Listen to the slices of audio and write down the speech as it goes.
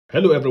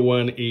Hello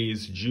everyone,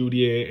 it's Jude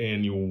here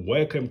and you're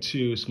welcome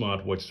to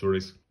Smartwatch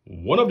Stories.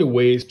 One of the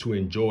ways to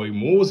enjoy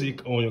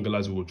music on your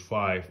Galaxy Watch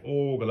 5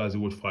 or Galaxy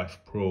Watch 5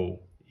 Pro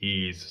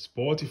is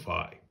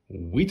Spotify.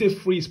 With a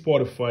free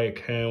Spotify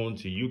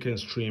account, you can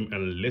stream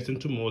and listen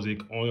to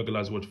music on your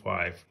Galaxy Watch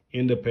 5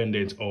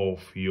 independent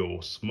of your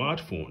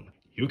smartphone.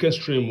 You can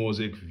stream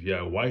music via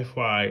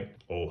Wi-Fi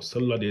or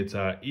cellular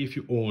data if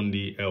you own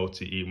the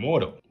LTE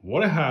model.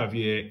 What I have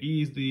here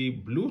is the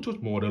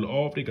Bluetooth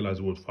model of the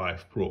Galaxy Watch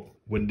 5 Pro.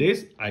 With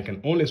this, I can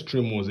only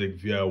stream music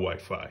via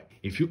Wi-Fi.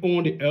 If you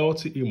own the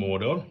LTE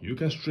model, you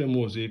can stream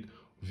music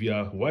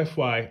via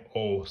Wi-Fi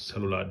or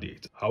cellular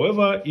data.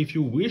 However, if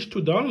you wish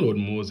to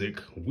download music,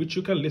 which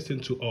you can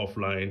listen to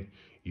offline,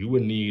 you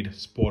will need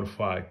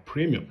Spotify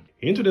Premium.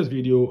 In today's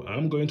video,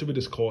 I'm going to be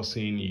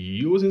discussing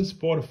using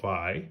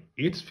Spotify,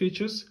 its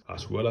features,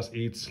 as well as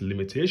its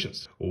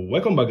limitations.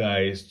 Welcome back,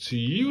 guys. To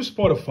use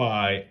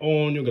Spotify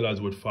on your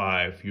Galaxy Watch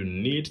 5, you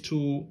need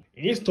to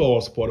install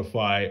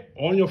Spotify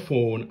on your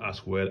phone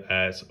as well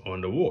as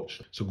on the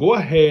watch. So go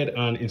ahead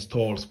and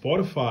install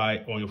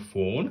Spotify on your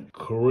phone,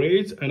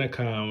 create an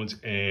account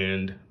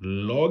and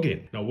log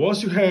in. Now,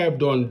 once you have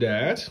done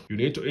that, you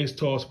need to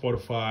install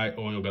Spotify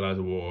on your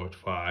Galaxy Watch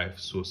 5.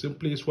 So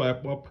simply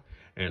swipe up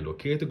and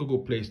locate the Google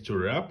Play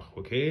Store app.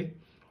 Okay,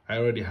 I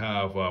already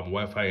have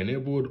Wi-Fi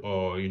enabled,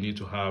 or you need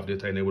to have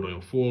data enabled on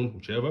your phone,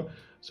 whichever.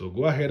 So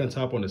go ahead and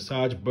tap on the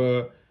search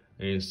bar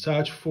and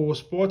search for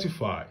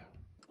Spotify.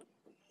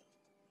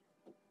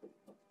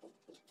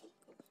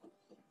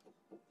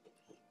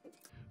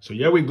 So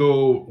here we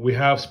go, we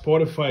have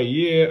Spotify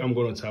here. I'm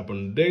going to tap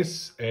on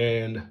this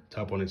and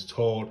tap on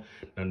install,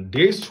 and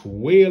this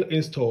will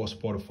install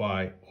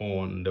Spotify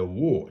on the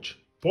watch.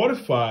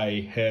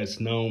 Spotify has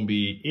now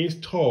been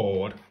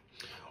installed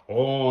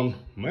on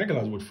my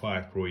Galaxy Watch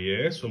 5 Pro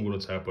here. So I'm going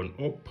to tap on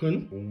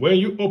open. When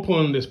you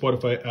open the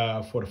Spotify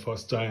app for the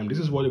first time, this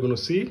is what you're going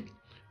to see.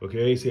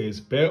 Okay, it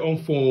says pair on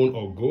phone,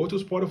 or go to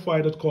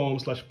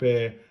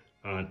spotify.com/pair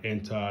and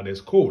enter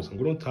this code. So I'm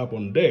going to tap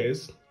on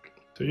this.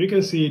 So you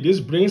can see this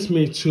brings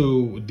me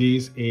to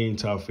this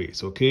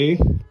interface. Okay,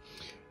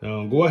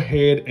 now go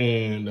ahead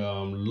and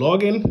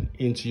log in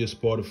into your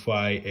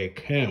Spotify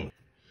account.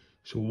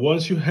 So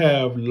once you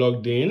have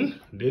logged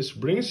in, this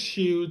brings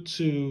you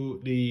to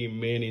the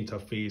main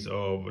interface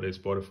of the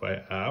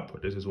Spotify app.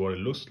 This is what it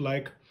looks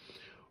like.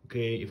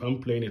 Okay, if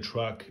I'm playing a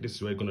track, this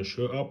is where it's going to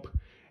show up.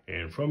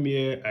 And from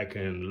here, I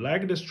can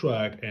like this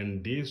track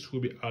and this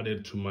will be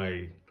added to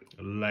my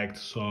liked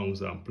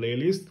songs and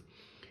playlist.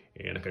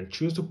 And I can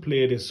choose to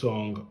play the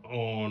song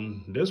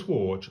on this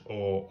watch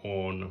or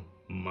on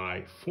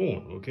my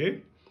phone,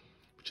 okay,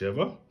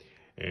 whichever.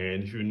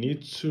 And if you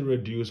need to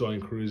reduce or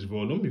increase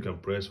volume, you can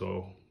press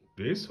all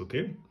this,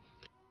 okay.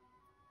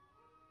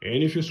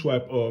 And if you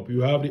swipe up,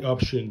 you have the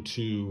option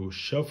to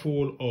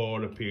shuffle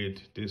or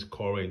repeat this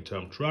current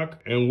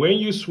track. And when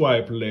you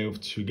swipe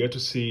left, you get to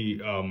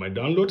see my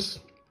downloads.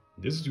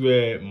 This is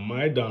where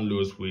my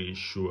downloads will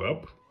show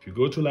up. If you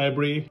go to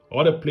library,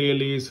 all the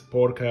playlists,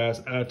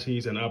 podcasts,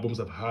 artists, and albums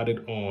I've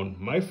added on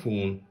my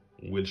phone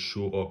will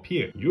show up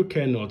here. You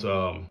cannot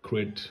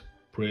create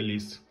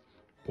playlists,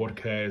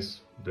 podcasts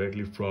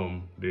directly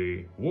from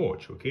the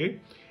watch, okay.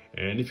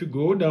 And if you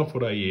go down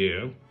further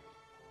here,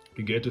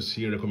 you get to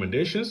see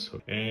recommendations.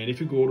 And if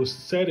you go to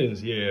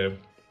settings here,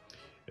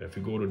 if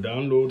you go to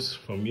downloads,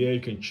 from here you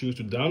can choose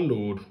to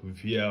download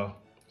via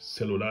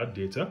cellular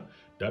data.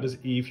 That is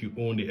if you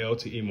own the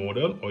LTE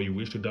model or you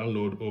wish to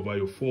download over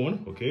your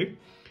phone, okay.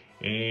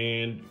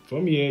 And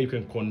from here you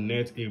can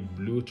connect a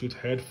Bluetooth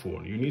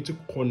headphone. You need to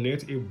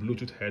connect a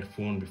Bluetooth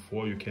headphone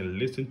before you can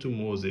listen to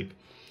music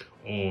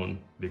on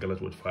the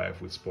Galaxy Watch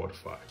 5 with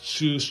Spotify.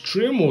 To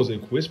stream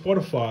music with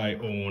Spotify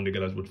on the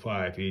Galaxy Watch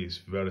 5 is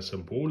very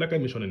simple. Like I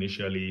mentioned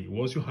initially,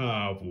 once you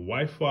have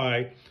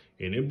Wi-Fi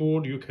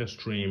enabled, you can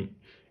stream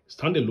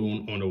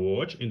standalone on the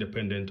watch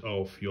independent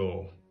of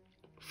your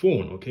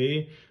phone,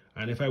 okay.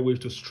 And if I wish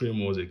to stream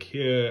music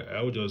here,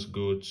 I'll just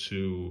go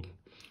to,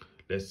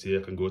 let's say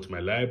I can go to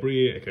my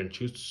library. I can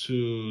choose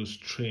to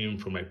stream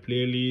from my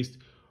playlist,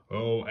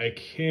 or I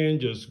can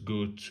just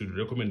go to the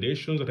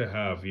recommendations that I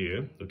have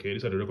here. Okay,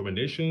 these are the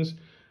recommendations.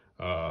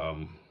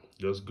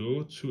 Just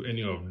go to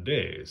any of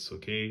these,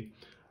 okay.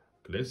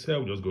 Let's say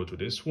I'll just go to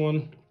this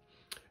one.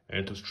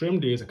 And to stream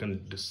this, I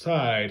can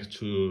decide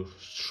to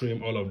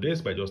stream all of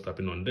this by just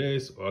tapping on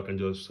this, or I can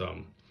just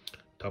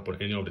tap on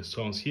any of the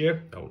songs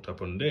here. I will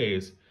tap on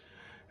this.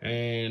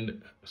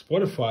 And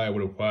Spotify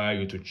will require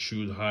you to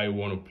choose how you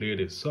want to play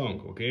this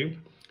song, okay.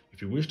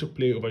 If you wish to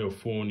play over your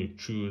phone, you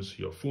choose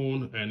your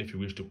phone, and if you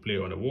wish to play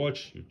on a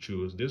watch, you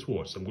choose this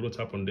watch. So I'm going to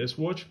tap on this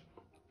watch.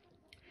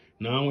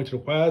 Now it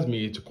requires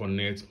me to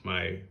connect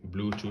my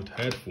Bluetooth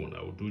headphone.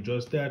 I will do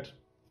just that.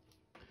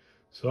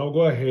 So I'll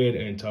go ahead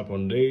and tap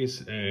on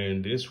this,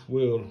 and this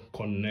will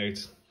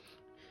connect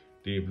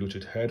the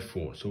Bluetooth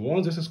headphone. So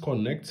once this is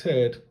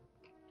connected,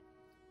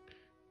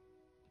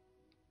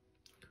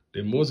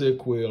 the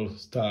music will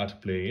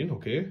start playing,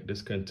 okay.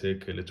 This can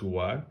take a little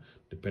while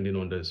depending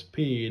on the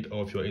speed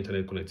of your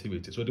internet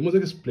connectivity. So the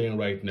music is playing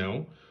right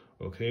now,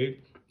 okay.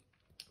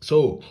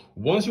 So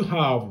once you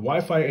have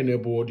Wi-Fi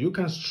enabled, you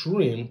can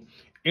stream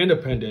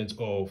independent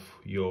of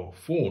your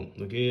phone.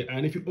 Okay,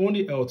 and if you own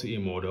the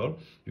LTE model,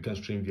 you can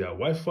stream via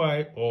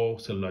Wi-Fi or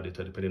cellular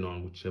data depending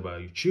on whichever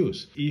you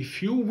choose.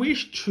 If you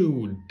wish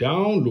to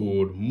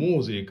download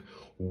music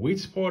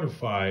with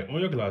Spotify on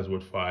your Galaxy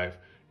Watch 5,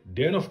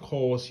 then of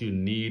course you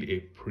need a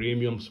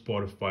premium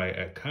Spotify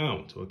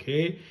account.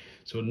 Okay,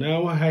 so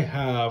now I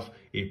have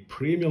a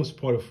premium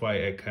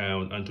Spotify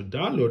account, and to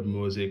download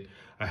music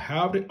I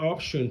have the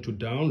option to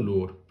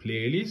download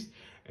playlists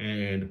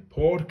and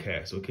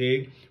podcasts.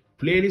 Okay,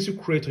 playlists you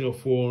create on your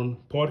phone,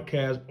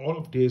 podcasts, all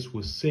of this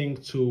will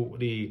sync to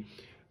the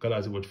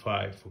Galaxy Watch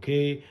 5.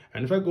 Okay,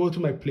 and if I go to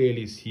my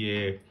playlist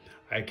here,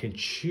 I can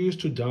choose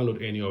to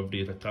download any of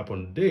these. I tap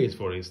on this,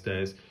 for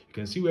instance, you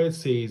can see where it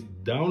says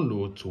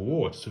download to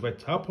watch. So if I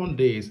tap on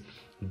this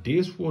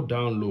will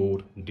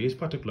download this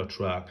particular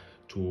track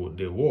to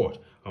the watch.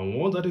 And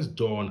once that is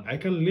done, I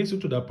can listen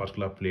to that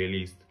particular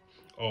playlist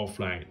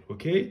offline.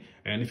 Okay,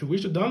 and if you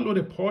wish to download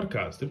a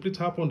podcast, simply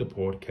tap on the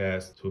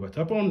podcast. So if I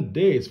tap on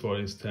this, for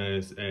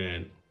instance,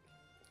 and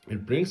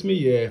it brings me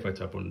here, if I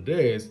tap on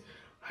this,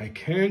 I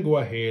can go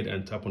ahead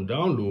and tap on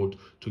download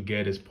to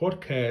get this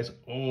podcast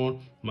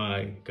on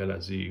my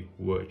Galaxy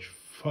Watch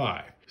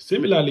 5.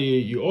 Similarly,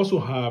 you also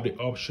have the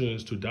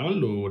options to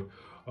download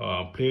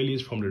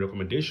playlists from the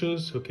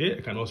recommendations. Okay,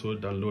 I can also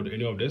download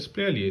any of these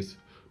playlists.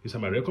 These are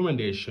my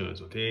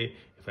recommendations. Okay,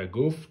 if I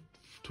go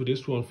to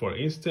this one, for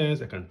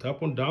instance, I can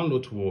tap on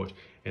download to watch,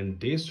 and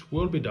this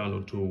will be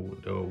downloaded to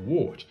the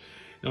watch.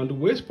 Now, the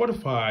way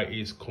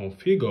Spotify is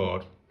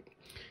configured,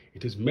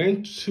 it is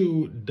meant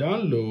to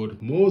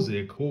download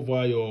music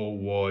over your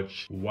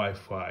watch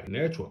Wi-Fi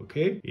network.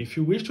 Okay, if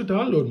you wish to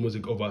download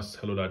music over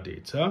cellular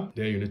data,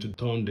 then you need to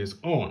turn this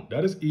on.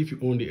 That is if you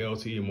own the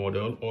LTE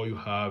model or you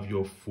have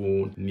your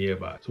phone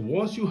nearby. So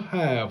once you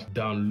have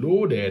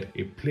downloaded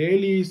a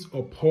playlist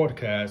or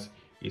podcast,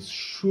 it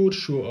should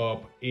show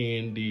up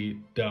in the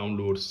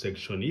download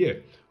section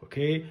here.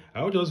 Okay,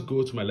 I'll just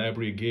go to my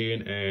library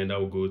again, and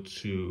I'll go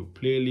to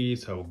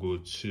playlist. I'll go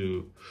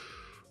to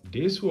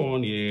this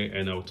one here,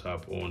 and I'll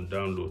tap on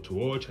download to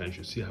watch, and you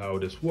should see how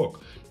this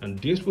works. And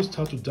this will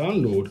start to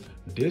download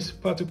this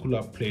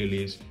particular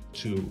playlist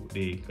to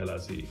the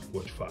Galaxy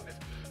Watch 5.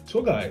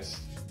 So guys,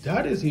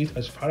 that is it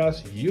as far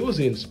as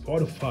using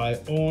Spotify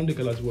on the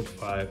Galaxy Watch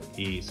 5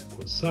 is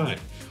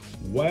concerned.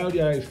 While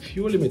there are a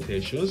few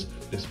limitations,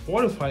 the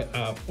Spotify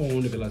app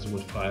on the Galaxy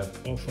Watch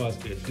 5 offers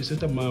a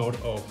decent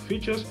amount of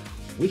features,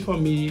 which for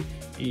me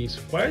is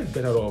quite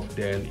better off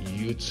than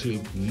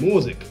YouTube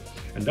Music.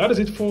 And that is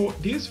it for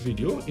this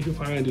video. If you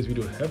find this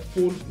video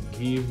helpful,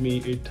 give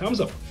me a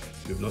thumbs up.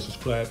 If you've not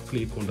subscribed,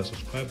 click on the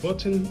subscribe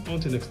button.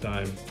 Until next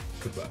time,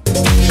 goodbye.